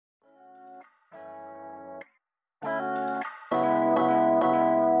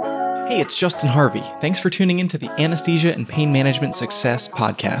Hey, it's Justin Harvey. Thanks for tuning in to the Anesthesia and Pain Management Success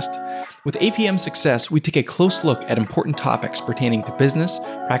podcast. With APM Success, we take a close look at important topics pertaining to business,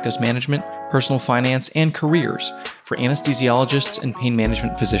 practice management, personal finance, and careers for anesthesiologists and pain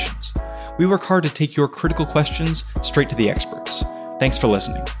management physicians. We work hard to take your critical questions straight to the experts. Thanks for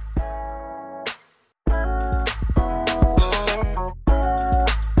listening.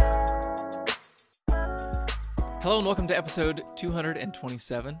 Hello and welcome to episode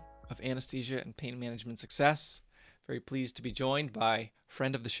 227 of Anesthesia and Pain Management Success. Very pleased to be joined by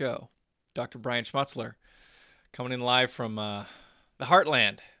friend of the show, Dr. Brian Schmutzler, coming in live from the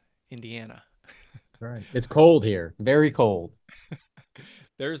Heartland, Indiana. Right. It's cold here, very cold.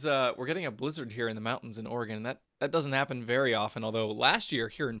 We're getting a blizzard here in the mountains in Oregon, and that doesn't happen very often, although last year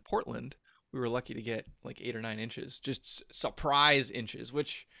here in Portland, we were lucky to get like 8 or 9 inches, just surprise inches,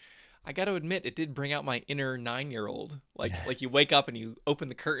 which I got to admit, it did bring out my inner 9-year-old. Like you wake up and you open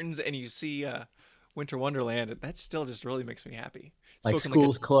the curtains and you see Winter Wonderland. That still just really makes me happy. Like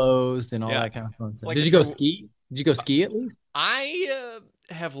school's closed and all that kind of fun stuff. Did you go ski? Did you go ski at least? I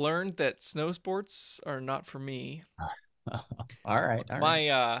have learned that snow sports are not for me. All right.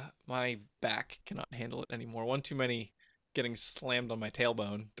 My back cannot handle it anymore. One too many getting slammed on my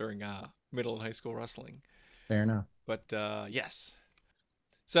tailbone during middle and high school wrestling. Fair enough. But yes.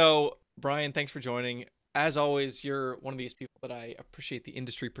 So, Brian, thanks for joining. As always, you're one of these people that I appreciate the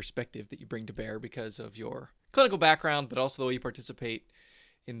industry perspective that you bring to bear because of your clinical background, but also the way you participate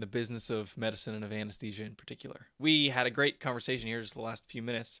in the business of medicine and of anesthesia in particular. We had a great conversation here just the last few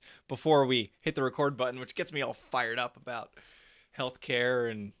minutes before we hit the record button, which gets me all fired up about healthcare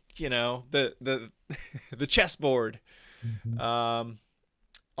and, you know, the the chessboard, all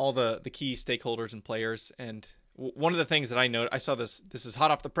the key stakeholders and players. And one of the things that I saw this is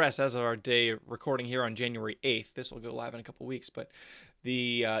hot off the press as of our day recording here on January 8th. This will go live in a couple weeks, but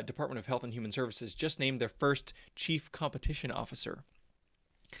the Department of Health and Human Services just named their first chief competition officer.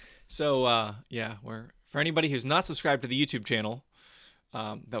 So, for anybody who's not subscribed to the YouTube channel,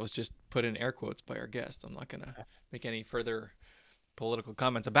 that was just put in air quotes by our guest. I'm not going to make any further political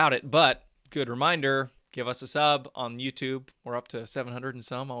comments about it, but good reminder, give us a sub on YouTube. We're up to 700 and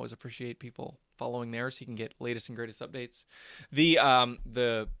some. Always appreciate people following there so you can get latest and greatest updates.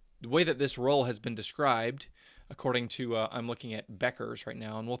 The way that this role has been described, according to, I'm looking at Becker's right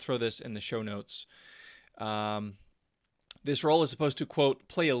now, and we'll throw this in the show notes. This role is supposed to, quote,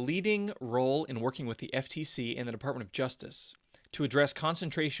 play a leading role in working with the FTC and the Department of Justice to address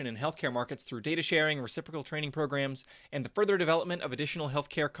concentration in healthcare markets through data sharing, reciprocal training programs, and the further development of additional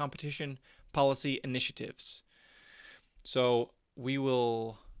healthcare competition policy initiatives. So we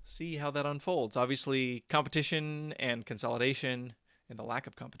will see how that unfolds. Obviously, competition and consolidation and the lack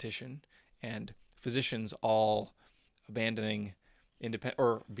of competition and physicians all abandoning independent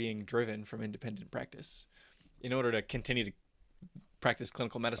or being driven from independent practice in order to continue to practice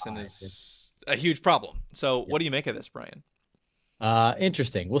clinical medicine is a huge problem. So what do you make of this, Brian?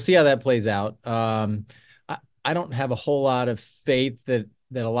 Interesting. We'll see how that plays out. I don't have a whole lot of faith that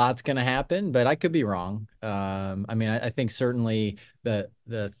a lot's going to happen, but I could be wrong. I think certainly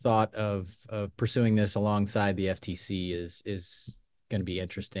the thought of pursuing this alongside the FTC is going to be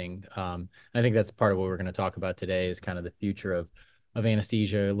interesting. I think that's part of what we're going to talk about today is kind of the future of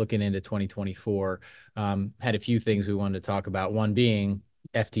anesthesia looking into 2024. Had a few things we wanted to talk about, one being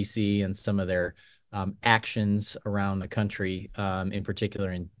FTC and some of their actions around the country, in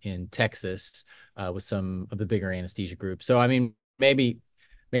particular in Texas, with some of the bigger anesthesia groups. So, I mean, maybe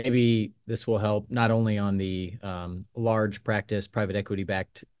this will help not only on the large practice, private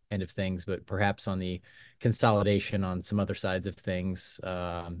equity-backed end of things, but perhaps on the consolidation on some other sides of things,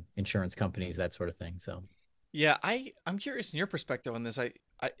 insurance companies, that sort of thing. So, yeah, I'm curious in your perspective on this.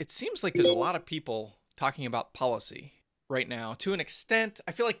 It seems like there's a lot of people talking about policy right now. To an extent,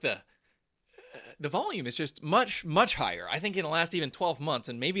 I feel like the volume is just much, much higher. I think in the last even 12 months,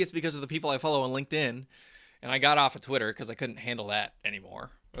 and maybe it's because of the people I follow on LinkedIn, and I got off of Twitter because I couldn't handle that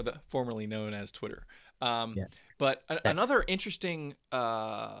anymore, or the formerly known as Twitter. But another interesting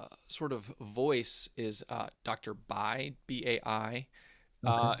sort of voice is Dr. Bai, B-A-I,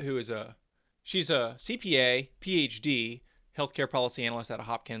 who is she's a CPA, PhD, healthcare policy analyst out of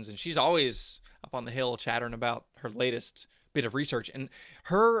Hopkins, and she's always up on the Hill chattering about her latest bit of research. And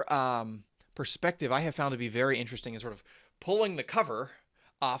her perspective I have found to be very interesting is sort of pulling the cover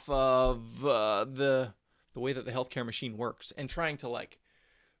off of the way that the healthcare machine works and trying to like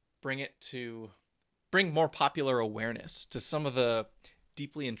bring more popular awareness to some of the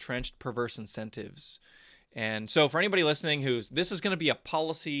deeply entrenched perverse incentives. And so for anybody listening this is going to be a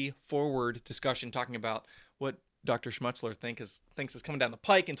policy forward discussion talking about what Dr. Schmutzler thinks is coming down the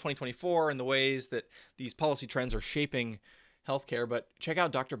pike in 2024 and the ways that these policy trends are shaping healthcare. But check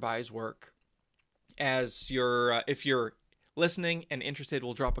out Dr. Bai's work as you're if you're listening and interested.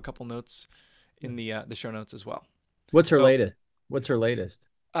 We'll drop a couple notes in the show notes as well. What's her So, latest? What's her latest?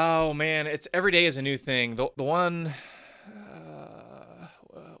 oh man, it's every day is a new thing. The one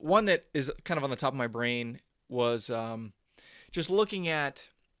that is kind of on the top of my brain was just looking at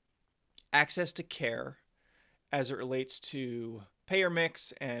access to care as it relates to payer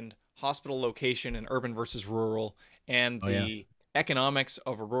mix and hospital location and urban versus rural, and Oh yeah. the economics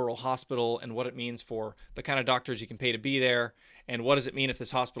of a rural hospital and what it means for the kind of doctors you can pay to be there, and what does it mean if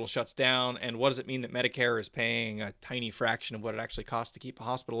this hospital shuts down, and what does it mean that Medicare is paying a tiny fraction of what it actually costs to keep a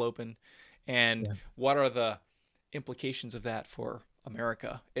hospital open, and Yeah. what are the implications of that for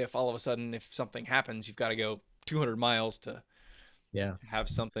America if all of a sudden if something happens you've got to go 200 miles to Yeah. have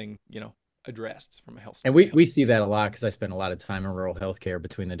something addressed from a health And we standpoint. we see that a lot because I spend a lot of time in rural healthcare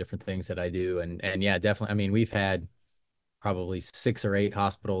between the different things that I do. And yeah, definitely. I mean, we've had probably 6 or 8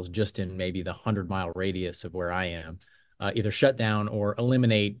 hospitals just in maybe the 100-mile radius of where I am, either shut down or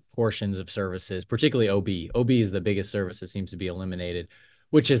eliminate portions of services, particularly OB. OB is the biggest service that seems to be eliminated,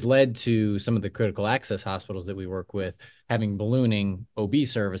 which has led to some of the critical access hospitals that we work with having ballooning OB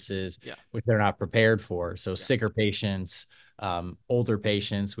services, Yeah. which they're not prepared for. So Yes. sicker patients, older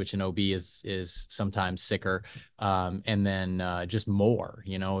patients, which an OB is sometimes sicker, and then just more,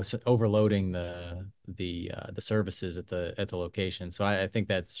 overloading the services at the location. So I think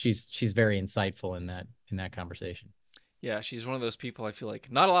that she's very insightful in that conversation. Yeah, she's one of those people I feel like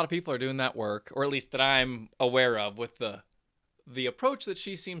not a lot of people are doing that work, or at least that I'm aware of with the approach that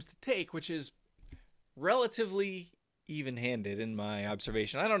she seems to take, which is relatively even-handed in my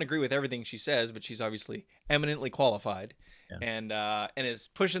observation. I don't agree with everything she says, but she's obviously eminently qualified Yeah, and is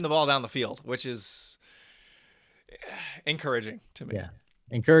pushing the ball down the field, which is encouraging to me. yeah,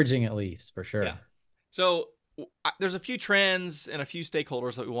 encouraging at least for Yeah. sure. So there's a few trends and a few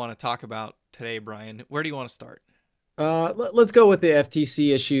stakeholders that we want to talk about today, Brian. Where do you want to start? Let's go with the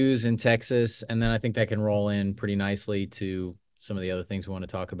FTC issues in Texas, and then I think that can roll in pretty nicely to some of the other things we want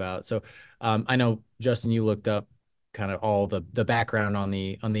to talk about. So, I know Justin, you looked up kind of all the background on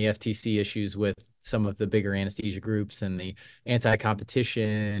the FTC issues with some of the bigger anesthesia groups and the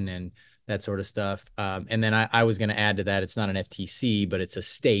anti-competition and that sort of stuff. And then I was going to add to that, it's not an FTC, but it's a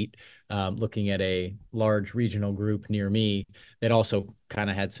state looking at a large regional group near me that also kind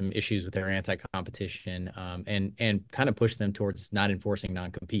of had some issues with their anti-competition, and kind of pushed them towards not enforcing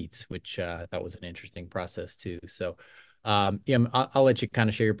non-competes, which I thought was an interesting process too. So, yeah, I'll let you kind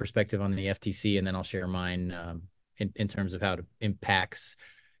of share your perspective on the FTC, and then I'll share mine in terms of how it impacts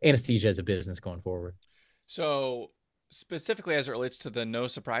anesthesia as a business going forward. So, specifically as it relates to the No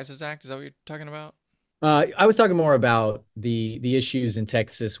Surprises Act, is that what you're talking about? I was talking more about the issues in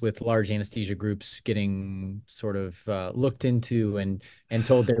Texas with large anesthesia groups getting sort of looked into and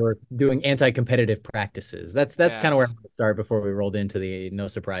told they were doing anti-competitive practices. That's kind of where I'm Yes. going to start before we rolled into the no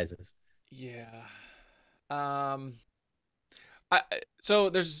surprises. Yeah. Um, so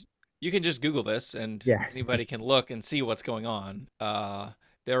there's you can just Google this and Yeah. anybody can look and see what's going on.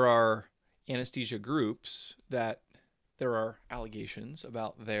 There are anesthesia groups that there are allegations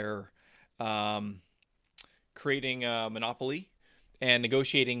about their um, creating a monopoly and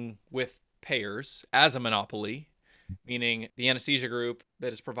negotiating with payers as a monopoly, meaning the anesthesia group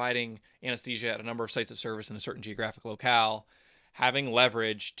that is providing anesthesia at a number of sites of service in a certain geographic locale, having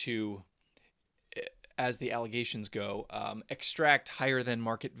leverage to, as the allegations go, extract higher than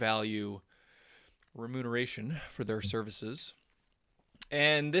market value remuneration for their services.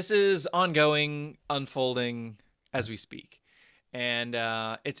 And this is ongoing, unfolding as we speak. And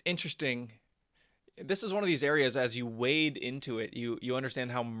it's interesting. This is one of these areas as you wade into it, you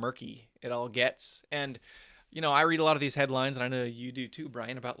understand how murky it all gets. And I read a lot of these headlines, and I know you do too,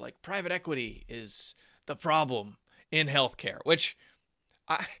 Brian, about like private equity is the problem in healthcare. Which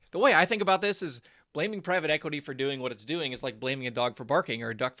the way I think about this is blaming private equity for doing what it's doing is like blaming a dog for barking or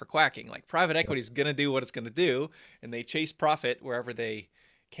a duck for quacking. Like private equity is gonna do what it's gonna do, and they chase profit wherever they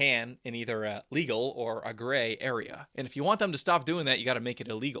can in either a legal or a gray area. And if you want them to stop doing that, you got to make it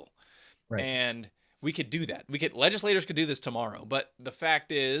illegal. Right. And we could do that. Legislators could do this tomorrow, but the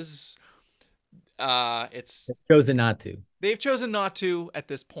fact is, it's It's chosen not to. they've chosen not to at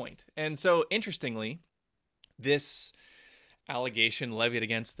this point. And so, interestingly, this allegation levied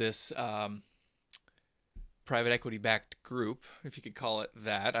against this private equity backed group, if you could call it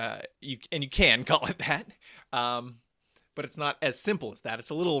that, you can call it that. But it's not as simple as that.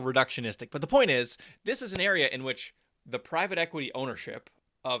 It's a little reductionistic. But the point is, this is an area in which the private equity ownership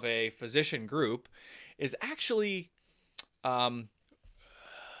of a physician group is actually um,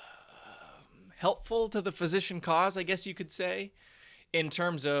 helpful to the physician cause, I guess you could say, in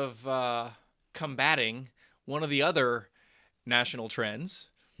terms of combating one of the other national trends,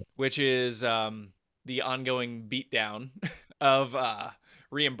 which is the ongoing beatdown of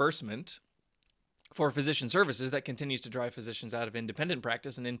reimbursement for physician services that continues to drive physicians out of independent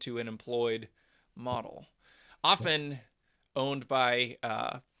practice and into an employed model, often owned by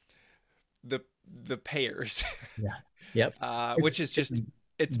the the payers, Yeah. Yep. which It's is just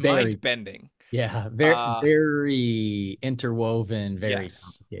it's very, mind bending. yeah, very, Uh, very interwoven, very yes,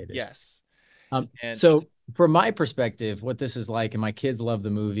 complicated. yes, Um, and so from my perspective, what this is like, and my kids love the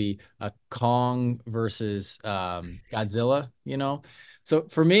movie Kong versus Godzilla, you know? So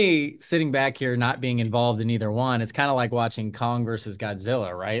for me, sitting back here, not being involved in either one, it's kind of like watching Kong versus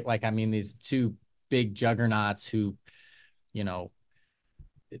Godzilla, right? Like, I mean, these two big juggernauts who, you know,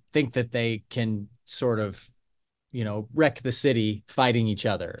 think that they can sort of, wreck the city fighting each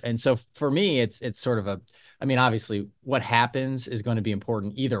other. And so for me, it's sort of I mean, obviously what happens is going to be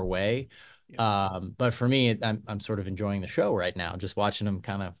important either way. yeah, But for me, I'm sort of enjoying the show right now, just watching them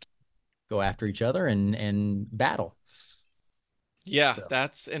kind of go after each other and battle. yeah, So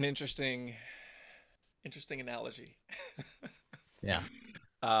that's an interesting analogy. yeah.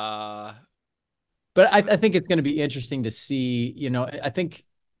 uh, But I think it's going to be interesting to see, I think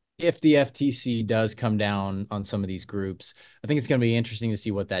if the FTC does come down on some of these groups, I think it's going to be interesting to see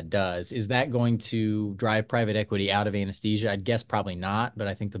what that does. Is that going to drive private equity out of anesthesia? I'd guess probably not, but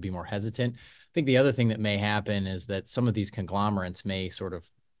I think they'll be more hesitant. I think the other thing that may happen is that some of these conglomerates may sort of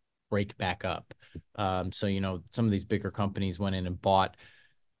break back up. So, some of these bigger companies went in and bought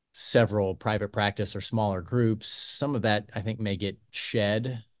several private practice or smaller groups. Some of that I think may get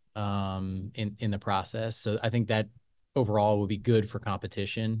shed in the process. So I think that overall will be good for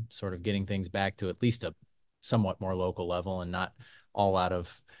competition, sort of getting things back to at least a somewhat more local level and not all out of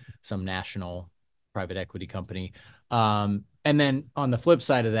some national private equity company. And then on the flip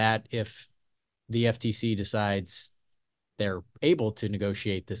side of that, if the FTC decides they're able to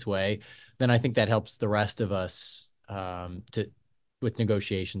negotiate this way, then I think that helps the rest of us to with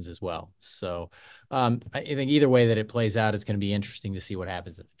negotiations as well. So I think either way that it plays out, it's going to be interesting to see what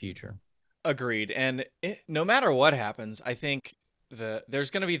happens in the future. Agreed. And no matter what happens, I think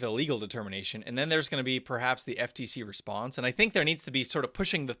there's going to be the legal determination, and then there's going to be perhaps the FTC response. And I think there needs to be sort of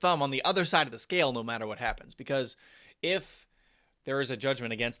pushing the thumb on the other side of the scale, no matter what happens, because if there is a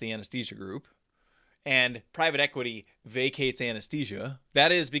judgment against the anesthesia group and private equity vacates anesthesia,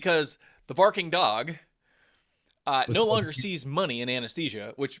 that is because the barking dog Was no longer sees money in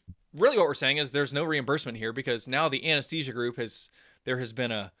anesthesia, which really what we're saying is there's no reimbursement here because now the anesthesia group there has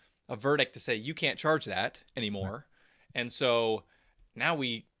been a verdict to say you can't charge that anymore. And so now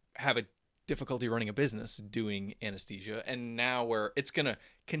we have a difficulty running a business doing anesthesia. And now where it's going to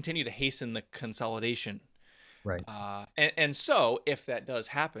continue to hasten the consolidation. right. And so if that does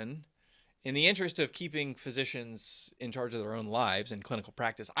happen, in the interest of keeping physicians in charge of their own lives and clinical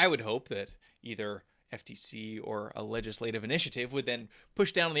practice, I would hope that either FTC or a legislative initiative would then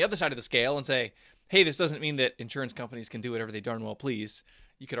push down on the other side of the scale and say, hey, this doesn't mean that insurance companies can do whatever they darn well please.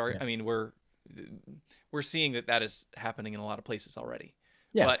 You could argue, Yeah. I mean, we're seeing that is happening in a lot of places already.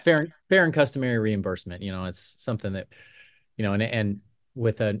 Yeah. But Fair and customary reimbursement. It's something that, and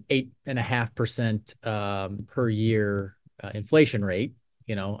with an 8.5% per year inflation rate,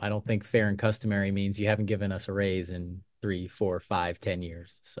 I don't think fair and customary means you haven't given us a raise in 3, 4, 5, 10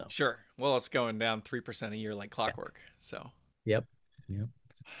 years. So sure, well, it's going down 3% a year like yeah. clockwork. So Yep. Yep.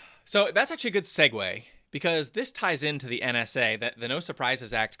 So that's actually a good segue because this ties into the NSA, that the No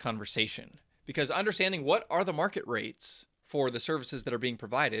Surprises Act conversation. Because understanding what are the market rates for the services that are being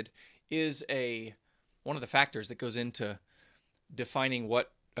provided is one of the factors that goes into defining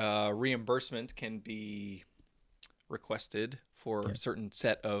what reimbursement can be requested for a Yep. certain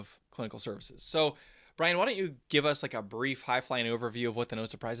set of clinical services. So, Brian, why don't you give us like a brief high-flying overview of what the No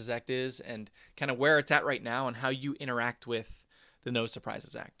Surprises Act is and kind of where it's at right now and how you interact with the No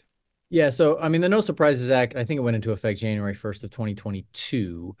Surprises Act? Yeah, so I mean, the No Surprises Act, I think it went into effect January 1st of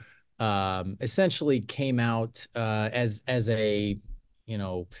 2022. Essentially came out as a, you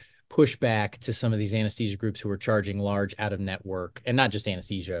know, pushback to some of these anesthesia groups who were charging large out of network, and not just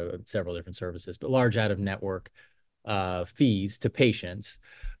anesthesia, several different services, but large out of network fees to patients.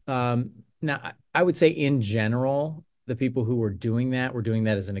 Now, I would say in general, the people who were doing that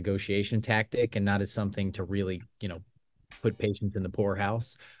as a negotiation tactic and not as something to really, put patients in the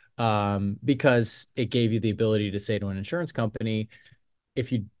poorhouse, because it gave you the ability to say to an insurance company,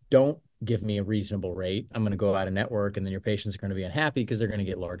 if you don't give me a reasonable rate, I'm going to go out of network, and then your patients are going to be unhappy because they're going to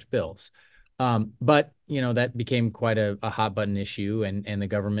get large bills. But that became quite a hot button issue, and the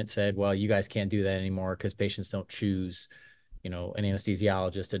government said, well, you guys can't do that anymore because patients don't choose, an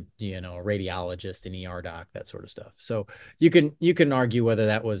anesthesiologist, a radiologist, an ER doc, that sort of stuff. So you can argue whether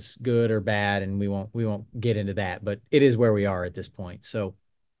that was good or bad, and we won't get into that, but it is where we are at this point. So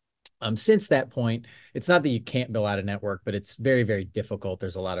since that point, it's not that you can't bill out a network, but it's very, very difficult.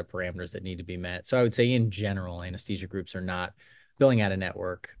 There's a lot of parameters that need to be met. So I would say in general, anesthesia groups are not billing out a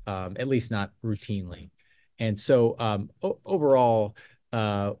network, at least not routinely. And so overall,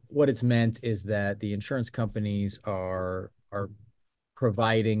 what it's meant is that the insurance companies are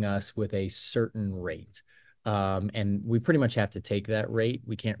providing us with a certain rate. And we pretty much have to take that rate.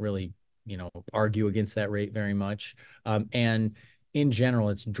 We can't really, argue against that rate very much. And in general,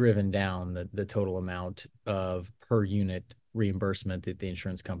 it's driven down the total amount of per unit reimbursement that the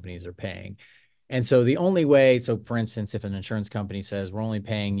insurance companies are paying. And so the only way, so for instance, if an insurance company says we're only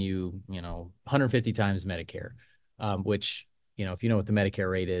paying you, 150 times Medicare, which, if you know what the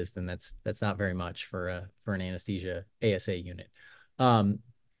Medicare rate is, then that's not very much for an anesthesia ASA unit. Um,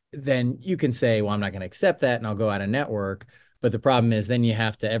 then you can say, well, I'm not going to accept that and I'll go out of network. But the problem is then you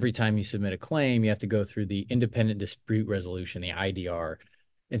have to, every time you submit a claim, you have to go through the independent dispute resolution, the IDR.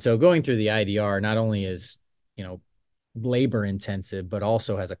 And so going through the IDR not only is, labor intensive, but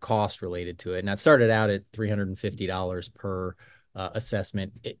also has a cost related to it. And that started out at $350 per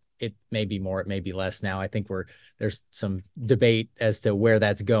assessment. It may be more, it may be less now. I think there's some debate as to where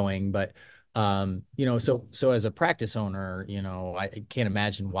that's going, but so as a practice owner, I can't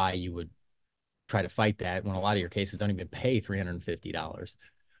imagine why you would try to fight that when a lot of your cases don't even pay $350.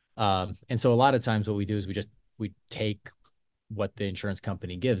 And so a lot of times what we do is we take what the insurance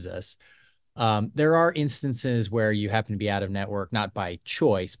company gives us. There are instances where you happen to be out of network, not by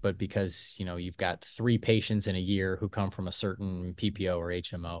choice, but because, you've got 3 patients in a year who come from a certain PPO or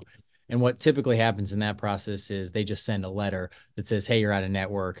HMO. And what typically happens in that process is they just send a letter that says, hey, you're out of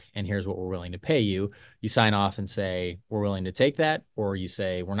network and here's what we're willing to pay you. You sign off and say, we're willing to take that, or you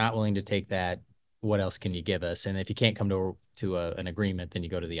say, we're not willing to take that. What else can you give us? And if you can't come to an agreement, then you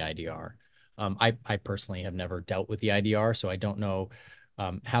go to the IDR. I personally have never dealt with the IDR, so I don't know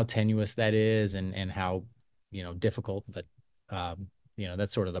how tenuous that is and how, difficult, but,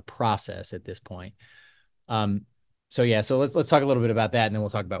 that's sort of the process at this point. So yeah, so let's talk a little bit about that, and then we'll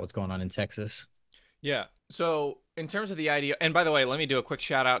talk about what's going on in Texas. Yeah. So in terms of the idea, and by the way, let me do a quick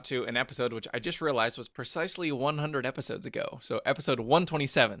shout out to an episode which I just realized was precisely 100 episodes ago. So episode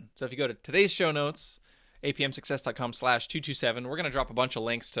 127. So if you go to today's show notes, apmsuccess.com/227, we're going to drop a bunch of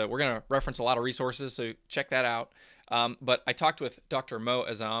links we're going to reference a lot of resources. So check that out. But I talked with Dr. Mo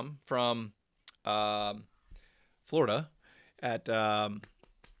Azam from Florida at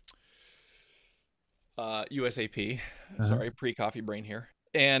USAP. Sorry, pre-coffee brain here.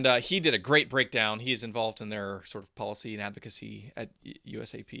 And he did a great breakdown. He's involved in their sort of policy and advocacy at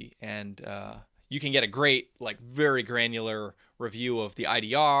USAP. And you can get a great, very granular review of the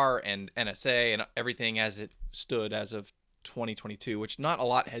IDR and NSA and everything as it stood as of 2022, which not a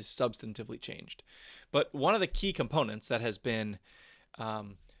lot has substantively changed. But one of the key components that has been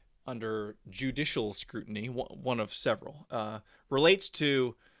under judicial scrutiny, one of several, relates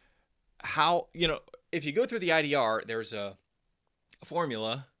to how, if you go through the IDR, there's a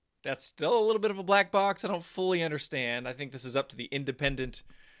formula that's still a little bit of a black box. I don't fully understand. I think this is up to the independent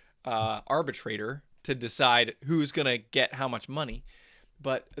arbitrator to decide who's going to get how much money.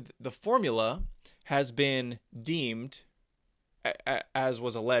 But the formula has been deemed, as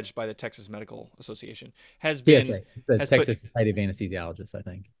was alleged by the Texas Medical Association, has been TSA. It's the has Texas put, Society of Anesthesiologists, I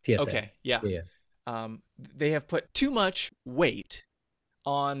think. TSA. okay, yeah. Yeah. They have put too much weight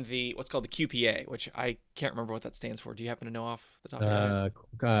on the what's called the QPA, which I can't remember what that stands for. Do you happen to know off the top of your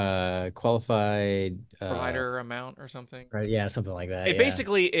head? Qualified Provider amount or something? right? Yeah, something like that. It Yeah.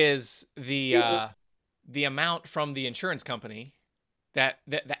 basically is the amount from the insurance company that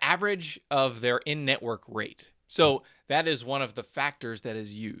the average of their in-network rate. So that is one of the factors that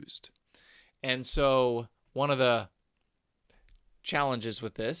is used. And so one of the challenges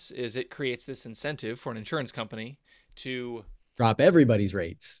with this is it creates this incentive for an insurance company to Drop everybody's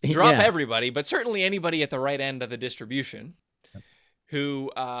rates. drop Yeah. everybody, but certainly anybody at the right end of the distribution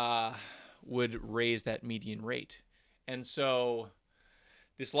who would raise that median rate. And so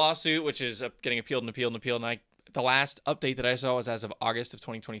this lawsuit, which is getting appealed and appealed and appealed, and the last update that I saw was as of August of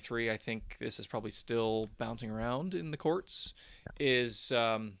 2023. I think this is probably still bouncing around in the courts. Is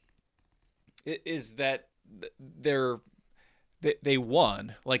that they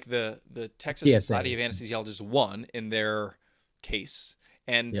won, like the Texas TSA. Society of Anesthesiologists won in their case,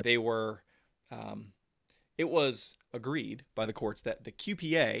 and Yep. they were. Um, it was agreed by the courts that the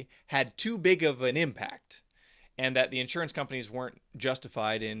QPA had too big of an impact, and that the insurance companies weren't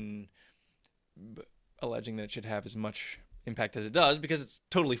justified in alleging that it should have as much impact as it does because it's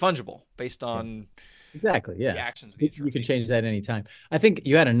totally fungible based Yeah. on Exactly. the Yeah. actions of the You insurance can company. change that anytime. I think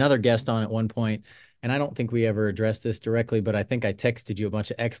you had another guest on at one point, and I don't think we ever addressed this directly, but I think I texted you a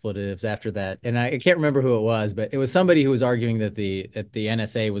bunch of expletives after that. And I can't remember who it was, but it was somebody who was arguing that the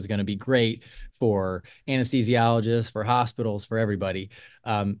NSA was going to be great for anesthesiologists, for hospitals, for everybody.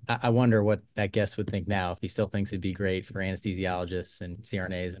 I wonder what that guest would think now if he still thinks it'd be great for anesthesiologists and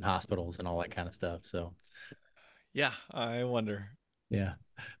CRNAs and hospitals and all that kind of stuff. So Yeah, I wonder. yeah.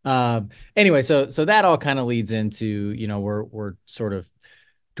 Anyway, so that all kind of leads into, we're sort of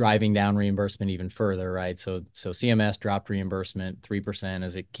driving down reimbursement even further, right? So CMS dropped reimbursement 3%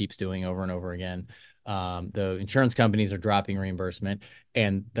 as it keeps doing over and over again. The insurance companies are dropping reimbursement,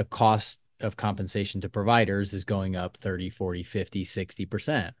 and the cost of compensation to providers is going up 30, 40, 50,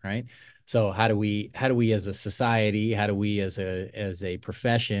 60%, right? So how do we as a society, how do we as a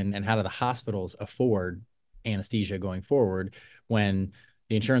profession, and how do the hospitals afford anesthesia going forward when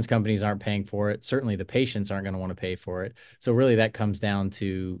the insurance companies aren't paying for it? Certainly the patients aren't going to want to pay for it. So really that comes down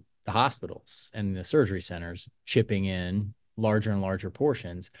to the hospitals and the surgery centers chipping in larger and larger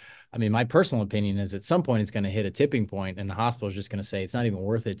portions. I mean, my personal opinion is at some point it's going to hit a tipping point and the hospital is just going to say it's not even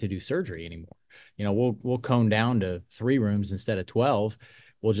worth it to do surgery anymore. We'll cone down to 3 rooms instead of 12.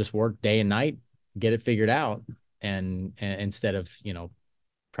 We'll just work day and night, get it figured out, and instead of,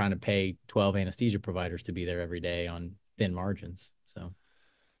 trying to pay 12 anesthesia providers to be there every day on thin margins. So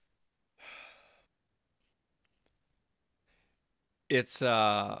It's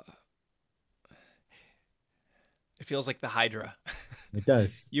it feels like the Hydra. it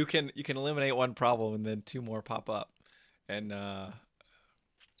does. You can eliminate one problem and then two more pop up, and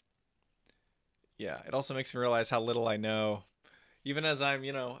yeah, it also makes me realize how little I know. Even as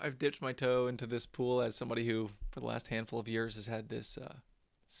I've dipped my toe into this pool as somebody who, for the last handful of years, has had this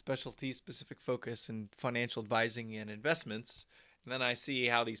specialty specific focus in financial advising and investments. And then I see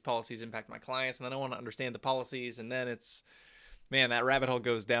how these policies impact my clients, and then I want to understand the policies, and then it's, man, that rabbit hole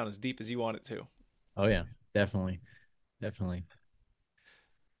goes down as deep as you want it to. Oh yeah, definitely. Definitely.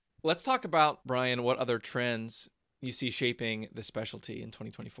 Let's talk about, Brian, what other trends you see shaping the specialty in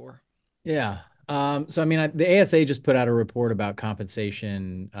 2024. Yeah. So I mean, the ASA just put out a report about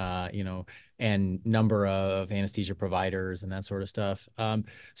compensation, and number of anesthesia providers and that sort of stuff.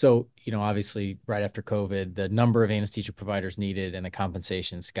 So, obviously, right after COVID, the number of anesthesia providers needed and the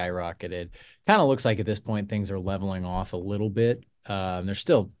compensation skyrocketed. Kind of looks like at this point things are leveling off a little bit. There's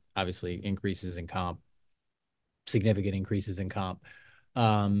still obviously increases in comp, significant increases in comp.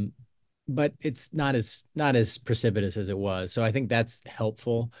 Um, but it's not as precipitous as it was. So I think that's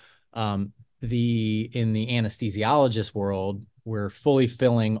helpful. The in the anesthesiologist world, we're fully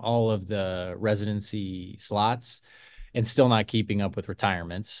filling all of the residency slots and still not keeping up with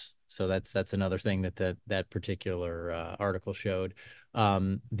retirements. So that's another thing that particular article showed.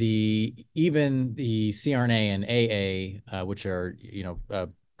 The even the CRNA and AA, which are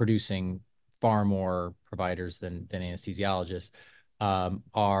producing far more providers than anesthesiologists,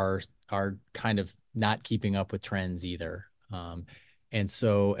 are kind of not keeping up with trends either. And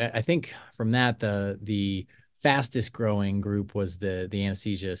so I think from that the fastest growing group was the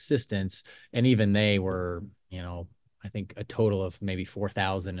anesthesia assistants, and even they were, I think a total of maybe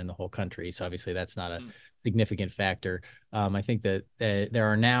 4,000 in the whole country. So obviously that's not a Mm. significant factor. I think that there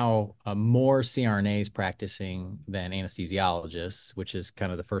are now more CRNAs practicing than anesthesiologists, which is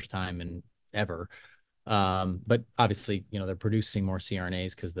kind of the first time in ever. But obviously, they're producing more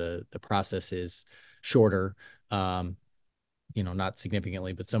CRNAs because the process is shorter. Um, not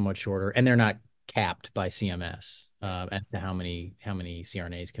significantly, but somewhat shorter, and they're not capped by CMS Right. as to how many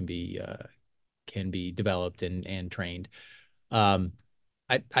CRNAs can be developed and trained. Um,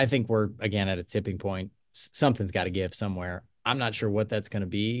 I think we're again at a tipping point. Something's got to give somewhere. I'm not sure what that's going to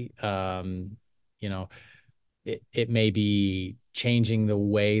be. You know, it may be changing the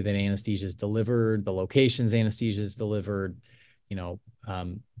way that anesthesia is delivered, the locations anesthesia is delivered, you know,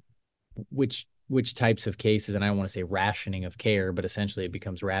 um, which types of cases, and I don't want to say rationing of care, but essentially it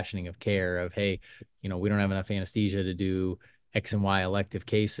becomes rationing of care of, hey, we don't have enough anesthesia to do X and Y elective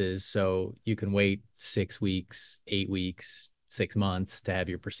cases, so you can wait 6 weeks, 8 weeks, 6 months to have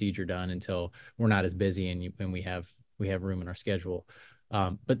your procedure done until we're not as busy and we have room in our schedule.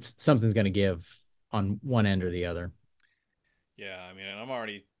 But something's going to give on one end or the other. Yeah, I mean, I'm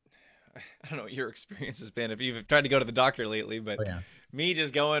already. I don't know what your experience has been if you've tried to go to the doctor lately, but Oh yeah. me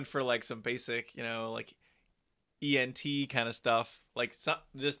just going for like some basic, like ENT kind of stuff. Like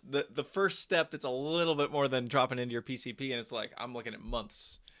just the first step that's a little bit more than dropping into your PCP, and it's like I'm looking at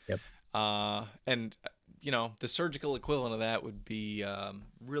months. Yep. And the surgical equivalent of that would be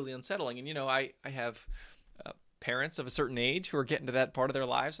really unsettling. And I have parents of a certain age who are getting to that part of their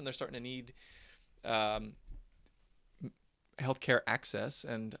lives, and they're starting to need um, healthcare access,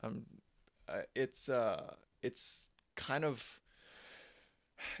 and it's kind of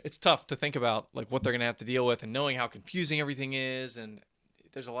it's tough to think about like what they're going to have to deal with, and knowing how confusing everything is. And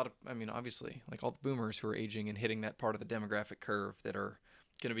there's a lot of, I mean, obviously, like all the boomers who are aging and hitting that part of the demographic curve that are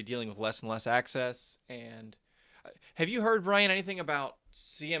going to be dealing with less and less access. And have you heard, Brian, anything about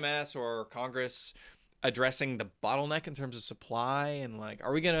CMS or Congress addressing the bottleneck in terms of supply? And like,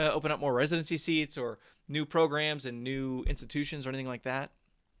 are we going to open up more residency seats or new programs and new institutions or anything like that?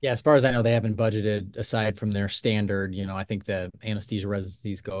 Yeah, as far as I know, they haven't budgeted aside from their standard. I think the anesthesia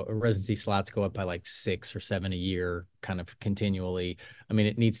residency slots go up by like 6 or 7 a year, kind of continually. I mean,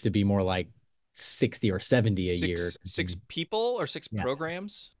 it needs to be more like 60 or 70 a year. Six people or six Yeah.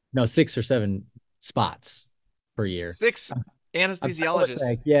 programs? No, 6 or 7 spots per year. Six I look back, anesthesiologists.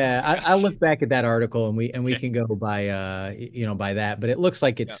 Oh yeah, my I gosh. look back at that article, and we Okay. can go by by that, but it looks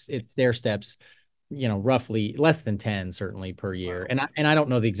like Yeah. it's stair steps, roughly less than 10 certainly per year. Wow. And I don't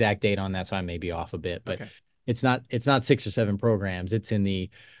know the exact date on that, so I may be off a bit, but Okay. it's not 6 or 7 programs. It's in the,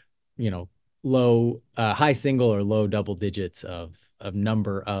 you know, high single or low double digits of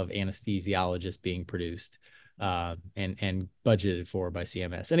number of anesthesiologists being produced, and budgeted for by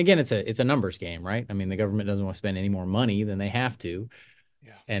CMS. And again, it's a numbers game, right? I mean, the government doesn't want to spend any more money than they have to,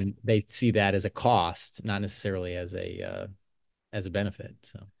 Yeah. and they see that as a cost, not necessarily as a benefit.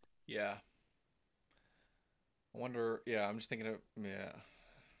 So Yeah. I wonder. Yeah. I'm just thinking of. Yeah.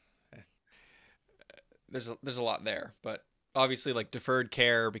 There's a lot there, but obviously, like deferred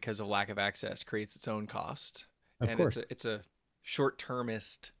care because of lack of access creates its own cost, of and course, it's a short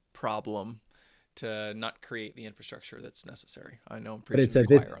termist problem to not create the infrastructure that's necessary. I know I'm but preaching to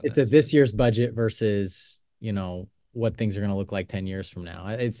the choir on it's a this. this year's budget versus what things are going to look like 10 years from now.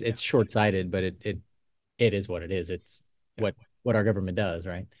 Yeah. It's short sighted, but it is what it is. It's Yeah. what our government does,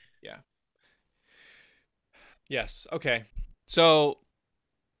 right? Yeah. Yes. Okay. So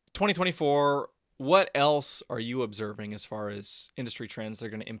 2024, what else are you observing as far as industry trends that are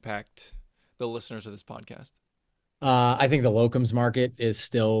going to impact the listeners of this podcast? I think the locums market is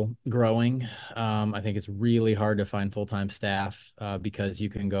still growing. I think it's really hard to find full-time staff, because you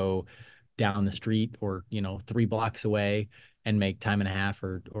can go down the street or 3 blocks away and make time and a half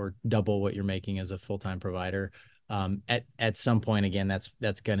or double what you're making as a full-time provider. At some point, again,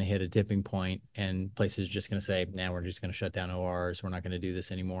 that's going to hit a tipping point, and places are just going to say, "Now we're just going to shut down ORs. We're not going to do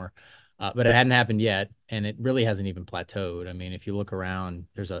this anymore." But it hadn't happened yet, and it really hasn't even plateaued. I mean, if you look around,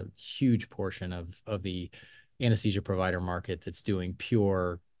 there's a huge portion of the anesthesia provider market that's doing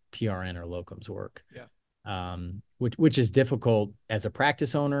pure PRN or locums work, Yeah. which is difficult as a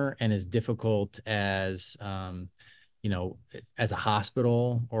practice owner, and is difficult as you know as a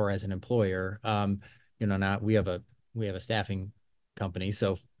hospital or as an employer. Now we have a staffing company,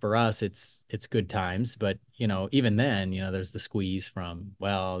 so for us it's good times, but even then, there's the squeeze from,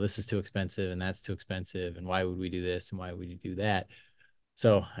 well, this is too expensive and that's too expensive, and why would we do this and why would we do that?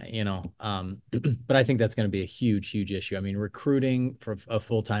 So, but I think that's going to be a huge, huge issue. I mean, recruiting for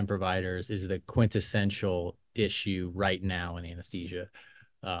full-time providers is the quintessential issue right now in anesthesia.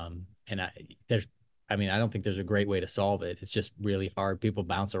 And I don't think there's a great way to solve it. It's just really hard. People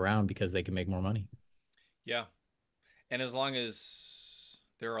bounce around because they can make more money. Yeah. And as long as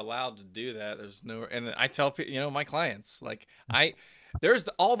they're allowed to do that, there's no. And I tell people, my clients, like there's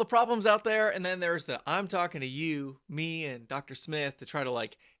all the problems out there, and then there's I'm talking to you, me, and Dr. Smith to try to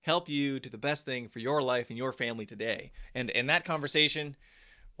like help you do the best thing for your life and your family today. And in that conversation,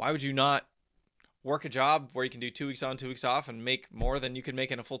 why would you not work a job where you can do 2 weeks on, 2 weeks off, and make more than you can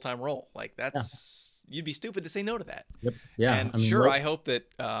make in a full time role? Like Yeah. you'd be stupid to say no to that. Yep. Yeah. And I mean, sure, I hope that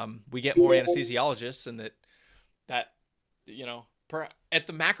we get more anesthesiologists, and that at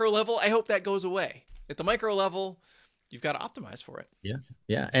the macro level, I hope that goes away. At the micro level, you've got to optimize for it. yeah.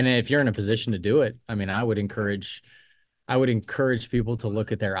 Yeah. And if you're in a position to do it, I mean, I would encourage people to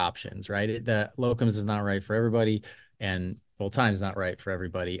look at their options, right? The locums is not right for everybody, and full time is not right for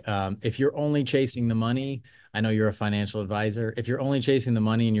everybody. If you're only chasing the money, I know you're a financial advisor. If you're only chasing the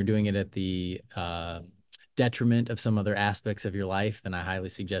money and you're doing it at the detriment of some other aspects of your life, then I highly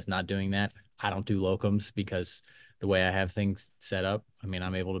suggest not doing that. I don't do locums because the way I have things set up, I mean,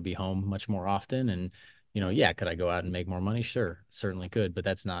 I'm able to be home much more often. And, yeah, could I go out and make more money? Sure, certainly could, but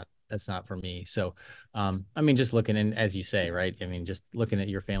that's not for me. So, I mean, just looking, and as you say, right? I mean, just looking at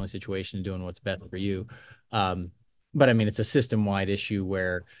your family situation and doing what's best for you. But I mean, it's a system-wide issue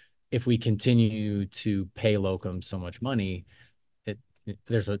where if we continue to pay locums so much money,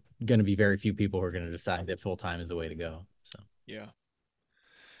 there's going to be very few people who are going to decide that full-time is the way to go. So, Yeah.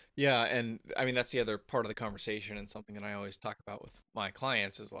 Yeah, and I mean that's the other part of the conversation, and something that I always talk about with my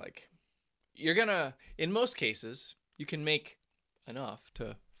clients is like, you're gonna, in most cases, you can make enough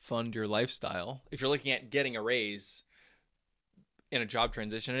to fund your lifestyle if you're looking at getting a raise in a job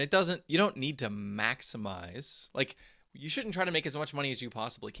transition. And you don't need to maximize. Like, you shouldn't try to make as much money as you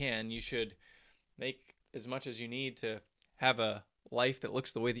possibly can. You should make as much as you need to have a life that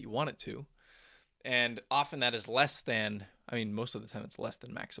looks the way that you want it to. And often that is less than, I mean, most of the time it's less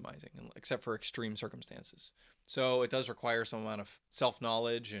than maximizing, except for extreme circumstances. So it does require some amount of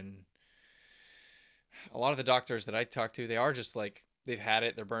self-knowledge. And a lot of the doctors that I talk to, they are just like, they've had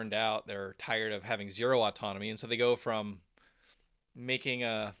it, they're burned out, they're tired of having zero autonomy. And so they go from making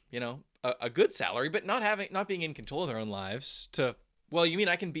a good salary, but not being in control of their own lives, to, well, you mean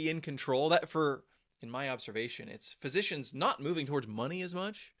I can be in control? That, for, in my observation, it's physicians not moving towards money as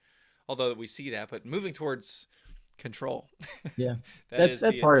much, although we see that, but moving towards control. yeah, That's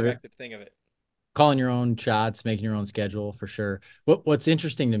that's the part of it. attractive thing of it. Calling your own shots, making your own schedule for sure. What's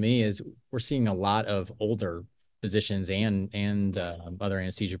interesting to me is we're seeing a lot of older physicians and other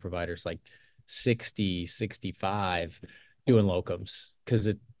anesthesia providers like 60, 65 doing locums because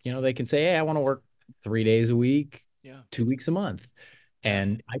they can say, hey, I want to work 3 days a week, Yeah. 2 weeks a month.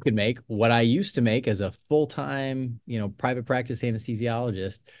 And I could make what I used to make as a full-time, private practice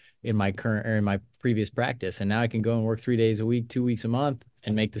anesthesiologist in my previous practice. And now I can go and work 3 days a week, 2 weeks a month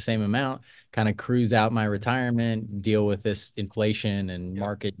and make the same amount, kind of cruise out my retirement, deal with this inflation and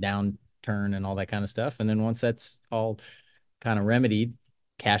market downturn and all that kind of stuff. And then once that's all kind of remedied,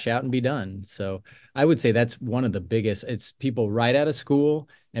 cash out and be done. So I would say that's one of the biggest. It's people right out of school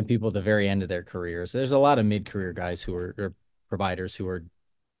and people at the very end of their careers. There's a lot of mid-career guys who are providers who are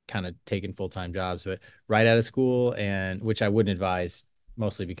kind of taking full-time jobs, but right out of school, and which I wouldn't advise,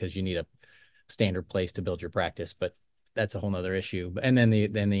 mostly because you need a standard place to build your practice, but that's a whole nother issue. And then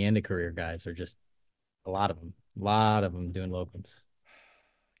the end of career guys are just a lot of them doing locums.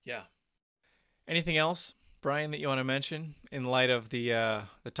 Yeah. Anything else, Brian, that you want to mention in light of the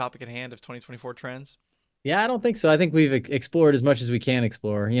topic at hand of 2024 trends? Yeah, I don't think so. I think we've explored as much as we can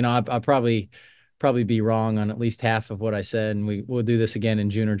explore. I'll probably be wrong on at least half of what I said, and we'll do this again in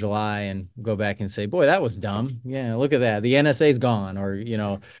June or July and go back and say, boy, that was dumb. Yeah, look at that. The NSA's gone, or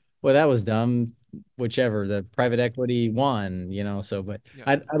boy, that was dumb. Whichever, the private equity won, so, but yeah.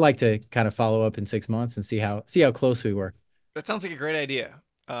 I'd like to kind of follow up in 6 months and see how close we were. That sounds like a great idea.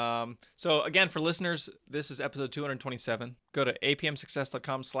 So again, for listeners, this is episode 227. Go to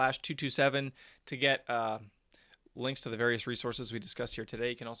apmsuccess.com/227 to get links to the various resources we discussed here today.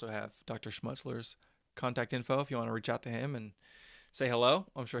 You can also have Dr. Schmutzler's contact info if you want to reach out to him and say hello.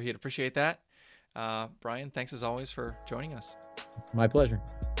 I'm sure he'd appreciate that. Brian, thanks as always for joining us. My pleasure.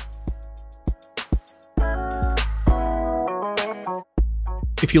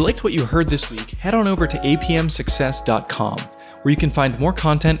 If you liked what you heard this week, head on over to apmsuccess.com, where you can find more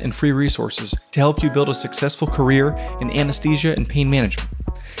content and free resources to help you build a successful career in anesthesia and pain management.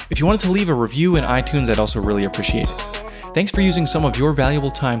 If you wanted to leave a review in iTunes, I'd also really appreciate it. Thanks for using some of your valuable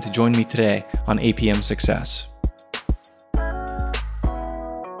time to join me today on APM Success.